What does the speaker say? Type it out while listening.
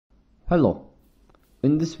Hello,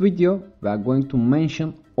 in this video we are going to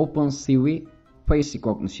mention OpenCV face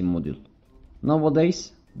recognition module.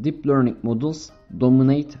 Nowadays, deep learning models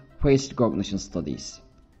dominate face recognition studies,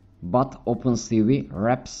 but OpenCV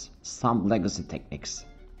wraps some legacy techniques,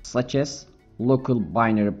 such as Local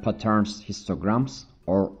Binary Patterns Histograms,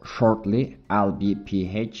 or shortly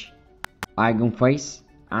LBPH, EigenFace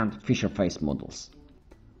and FisherFace models.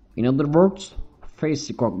 In other words,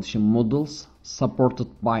 face recognition models supported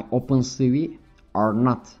by OpenCV are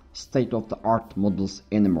not state-of-the-art models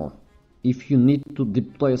anymore. If you need to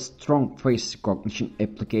deploy a strong face recognition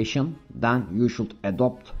application, then you should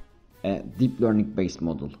adopt a deep learning based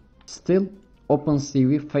model. Still,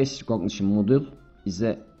 OpenCV face recognition module is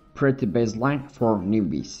a pretty baseline for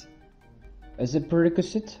newbies. As a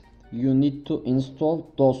prerequisite, you need to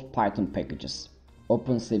install those Python packages,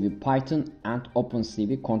 OpenCV Python and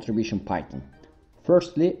OpenCV Contribution Python.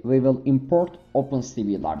 Firstly, we will import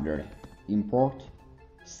OpenCV library. Import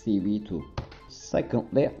CV2.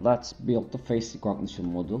 Secondly, let's build the face recognition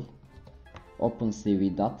module.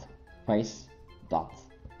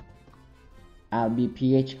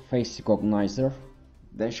 OpenCV.face.LBPH face recognizer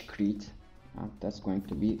dash create, and that's going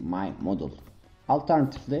to be my model.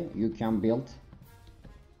 Alternatively, you can build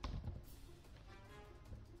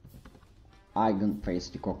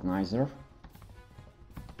EigenFace recognizer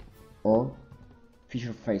or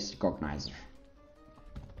FisherFace recognizer.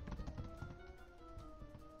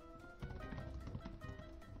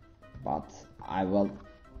 But I will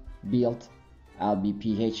build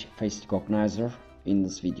LBPH face recognizer in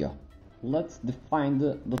this video. Let's define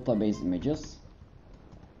the database images.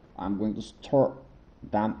 I'm going to store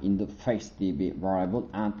them in the FaceDB variable,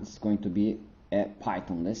 and it's going to be a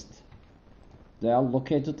Python list. They are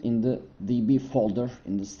located in the DB folder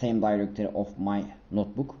in the same directory of my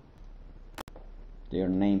notebook. Their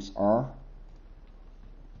names are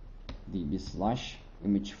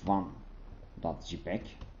db/image1.jpg,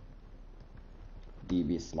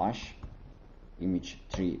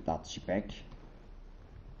 db/image3.jpg,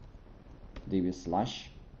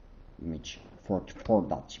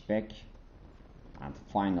 db/image44.jpg, and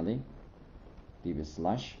finally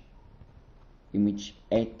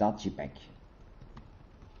db/image8.jpg.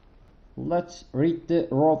 Let's read the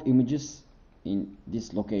raw images in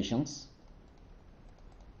these locations.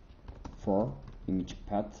 For image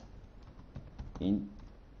path in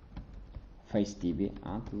FaceDB,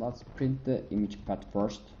 and let's print the image path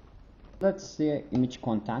first. Let's see image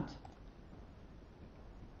content.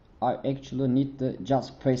 I actually need the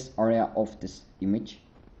just face area of this image.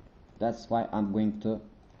 That's why I'm going to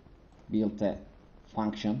build a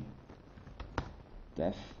function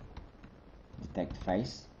def detect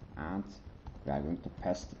face, and we are going to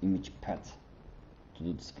pass the image path to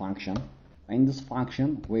this function. In this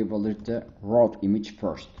function, we will read the raw image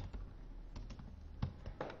first.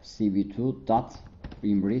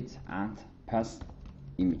 cv2.imread and pass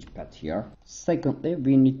image path here. Secondly,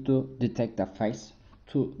 we need to detect a face.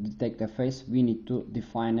 To detect a face, we need to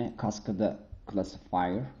define a cascade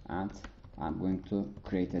classifier, and I'm going to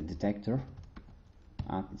create a detector,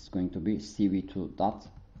 and it's going to be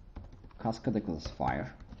cv2.cascade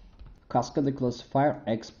classifier. Cascade classifier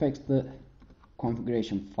expects the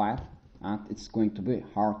configuration file, and it's going to be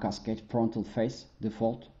har cascade frontal face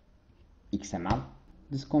default XML.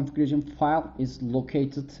 This configuration file is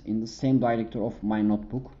located in the same directory of my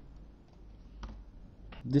notebook.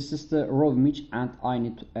 This is the raw image, and I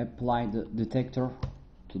need to apply the detector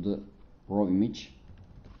to the raw image.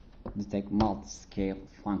 Detect multi-scale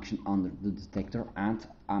function under the detector, and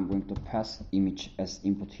I'm going to pass image as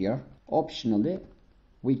input here. Optionally,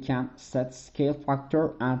 we can set scale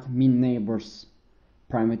factor and min neighbors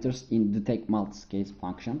parameters in detect multi-scale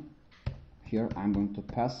function. Here I'm going to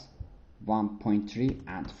pass 1.3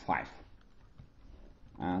 and 5,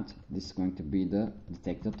 and this is going to be the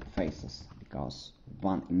detected faces, because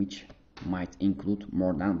one image might include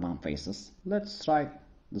more than one faces. Let's try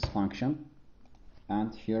this function,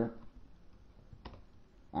 and here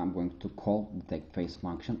I'm going to call detect face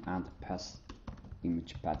function and pass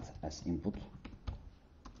image path as input.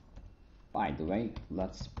 By the way,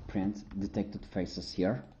 let's print detected faces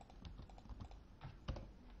here.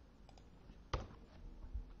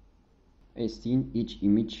 As seen, each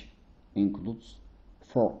image includes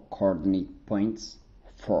 4 coordinate points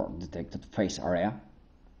for detected face area.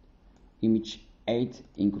 Image 8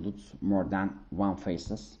 includes more than one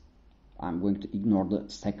faces. I'm going to ignore the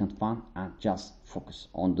second one and just focus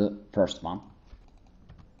on the first one.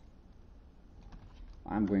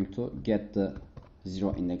 I'm going to get the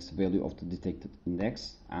 0 index value of the detected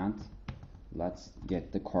index, and let's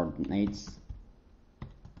get the coordinates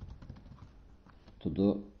to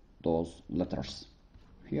the those letters.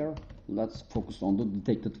 Here let's focus on the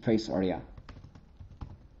detected face area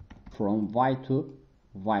from y to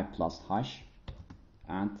y plus h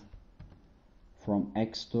and from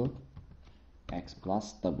x to x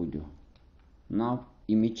plus w. Now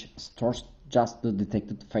image stores just the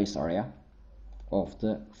detected face area of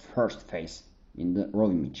the first face in the raw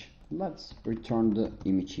image. Let's return the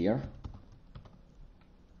image here.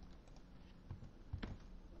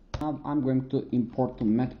 Now I'm going to import the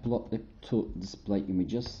matplotlib to display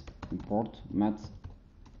images. Import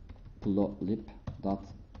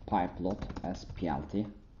matplotlib.pyplot as plt.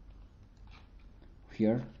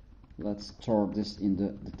 Here let's store this in the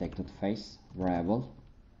detected face variable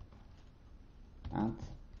and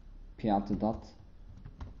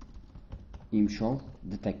plt.imshow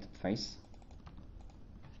detected face.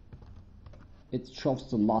 It shows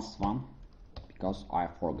the last one because I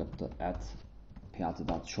forgot to add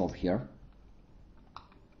plt.show here.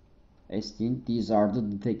 As seen, these are the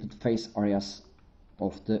detected face areas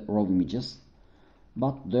of the raw images,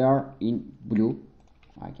 but they are in blue.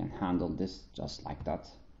 I can handle this just like that.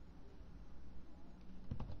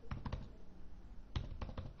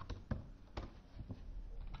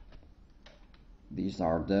 These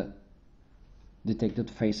are the detected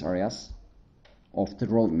face areas of the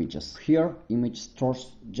raw images. Here image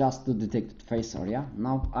stores just the detected face area.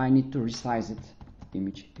 Now I need to resize it.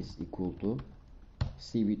 Image is equal to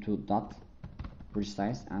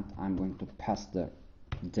cv2.resize and I'm going to pass the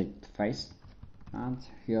detected face, and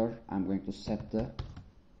here I'm going to set the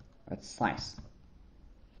size.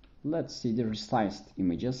 Let's see the resized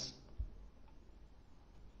images.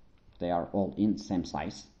 They are all in same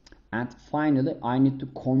size. And finally I need to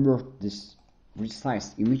convert this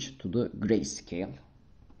resized image to the grayscale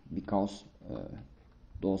because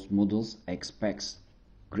those models expect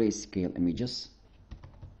grayscale images.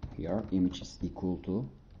 Here image is equal to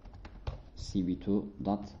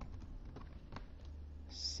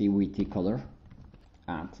cv2.cvt color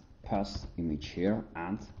and pass image here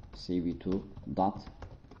and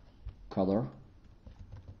cv2.color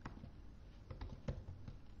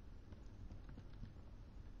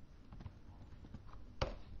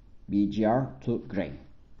BGR to gray.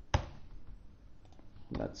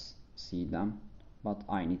 Let's see them, but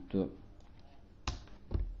I need to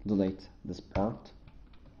delete this part.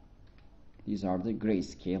 These are the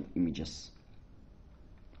grayscale images.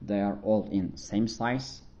 They are all in same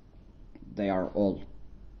size. They are all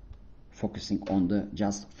focusing on the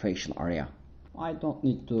just facial area. I don't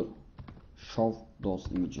need to show those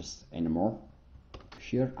images anymore.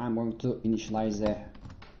 Here I'm going to initialize a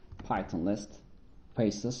Python list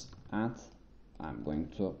faces and I'm going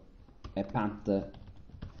to append the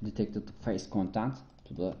detected face content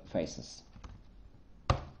to the faces.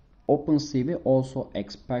 OpenCV also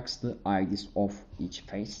expects the IDs of each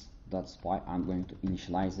face. That's why I'm going to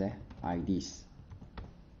initialize the IDs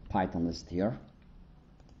Python list here,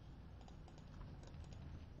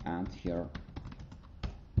 and here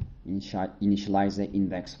initialize the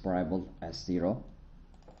index variable as 0,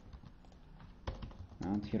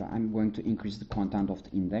 and here I'm going to increase the content of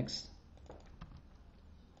the index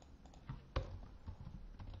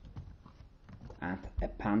and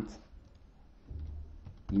append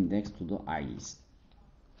index to the IDs.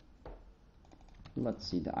 Let's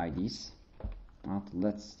see the IDs and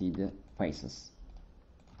let's see the faces.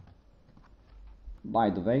 By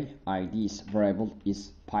the way, IDs variable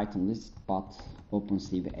is Python list, but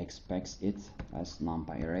OpenCV expects it as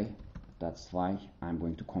numpy array. That's why I'm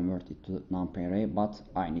going to convert it to numpy array, but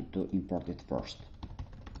I need to import it first.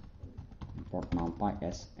 Import numpy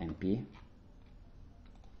as np.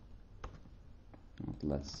 And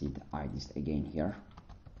let's see the IDs again here.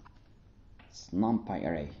 It's numpy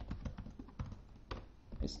array.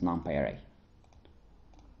 It's numpy array.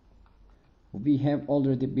 We have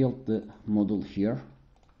already built the model here,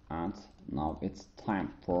 and now it's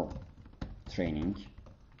time for training.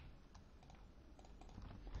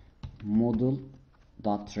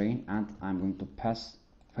 Model.train, and I'm going to pass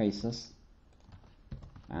faces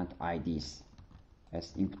and IDs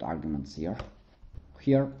as input arguments here.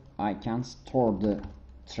 Here I can store the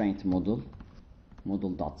trained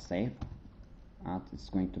model.save, and it's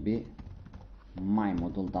going to be my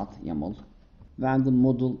model.yaml. When the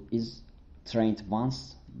model is trained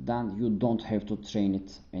once, then you don't have to train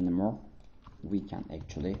it anymore. We can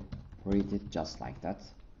actually read it just like that.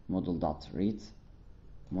 Model.read,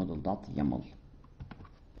 model.yaml.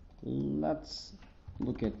 Let's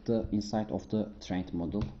look at the inside of the trained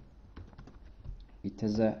model. It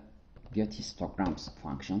has a get histograms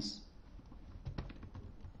functions.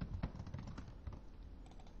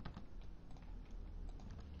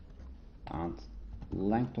 And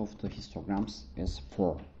length of the histograms is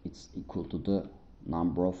 4. It's equal to the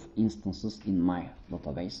number of instances in my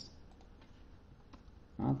database.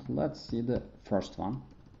 And let's see the first one.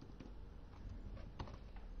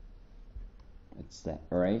 It's the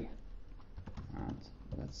array, and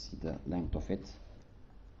let's see the length of it.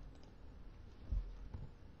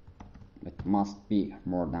 It must be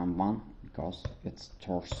more than 1 because it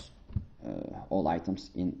stores all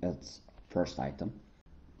items in its first item.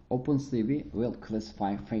 OpenCV will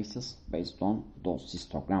classify faces based on those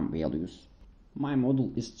histogram values. My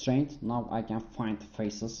model is trained. Now I can find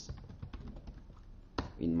faces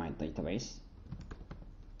in my database.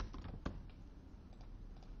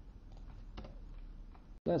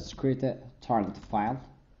 Let's create a target file,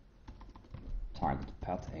 target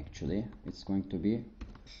path actually. It's going to be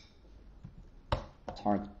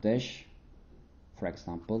target dash, for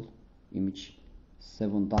example, image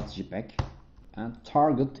 7.jpg, and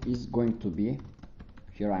target is going to be,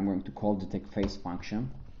 here I'm going to call detect face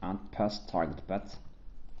function and pass target path.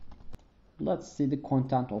 Let's see the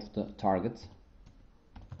content of the target.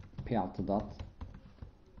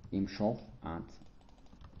 plt.imshow and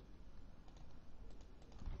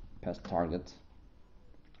pass target.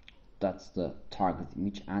 That's the target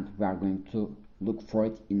image, and we are going to look for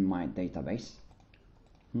it in my database.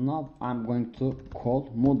 Now I'm going to call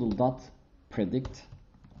model.predict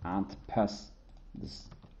and pass this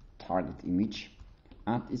target image,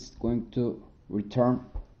 and it's going to return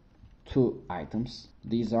 2 items.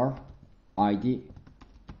 These are ID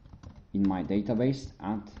in my database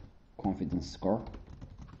and confidence score.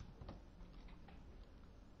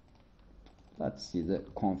 Let's see the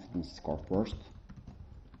confidence score first.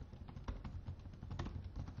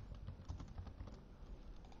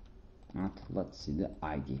 And let's see the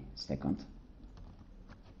ID second.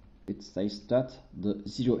 It says that the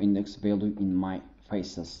 0 index value in my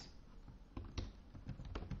faces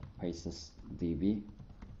db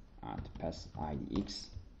and pass idx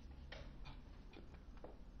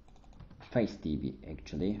face db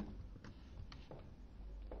actually.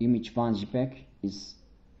 Image 1jpg is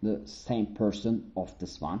the same person of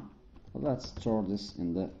this one. Let's store this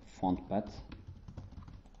in the font path.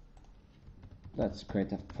 Let's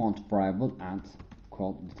create a font variable and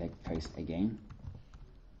call detect face again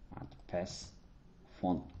and pass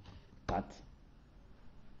font path.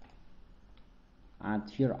 And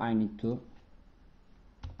here I need to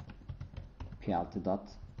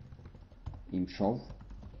plt.imshow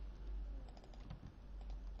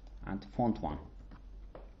and font 1.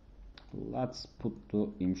 Let's put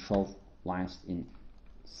the imshow lines in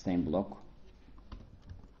same block.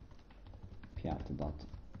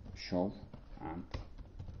 plt.show and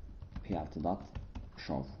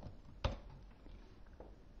plt.show.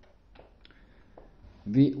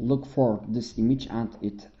 We look for this image and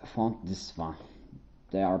it found this one.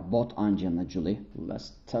 They are both Anjan actually.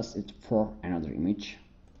 Let's test it for another image.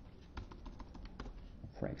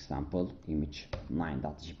 For example, image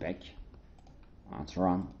 9.jpg, and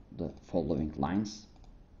run the following lines.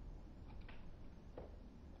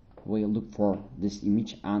 We look for this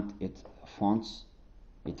image and it finds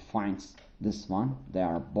this one. They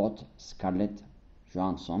are both Scarlett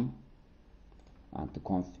Johansson, and the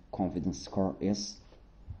confidence score is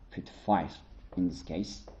 55 in this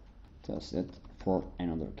case. Test it for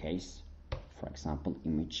another case. For example,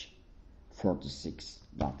 image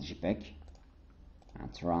 46.jpg,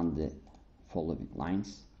 and run the following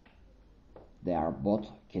lines. They are both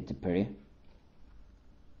Katy Perry.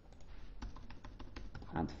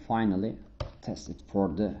 And finally test it for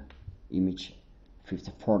the image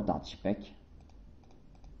 54.jpg.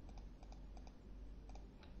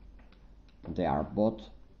 They are both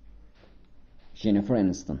Jennifer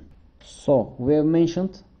Aniston. So we have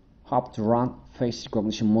mentioned how to run face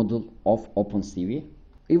recognition module of OpenCV.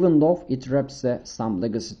 Even though it wraps some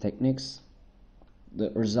legacy techniques, the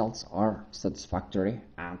results are satisfactory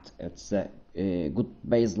and it's a good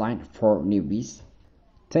baseline for newbies.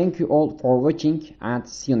 Thank you all for watching and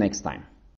see you next time.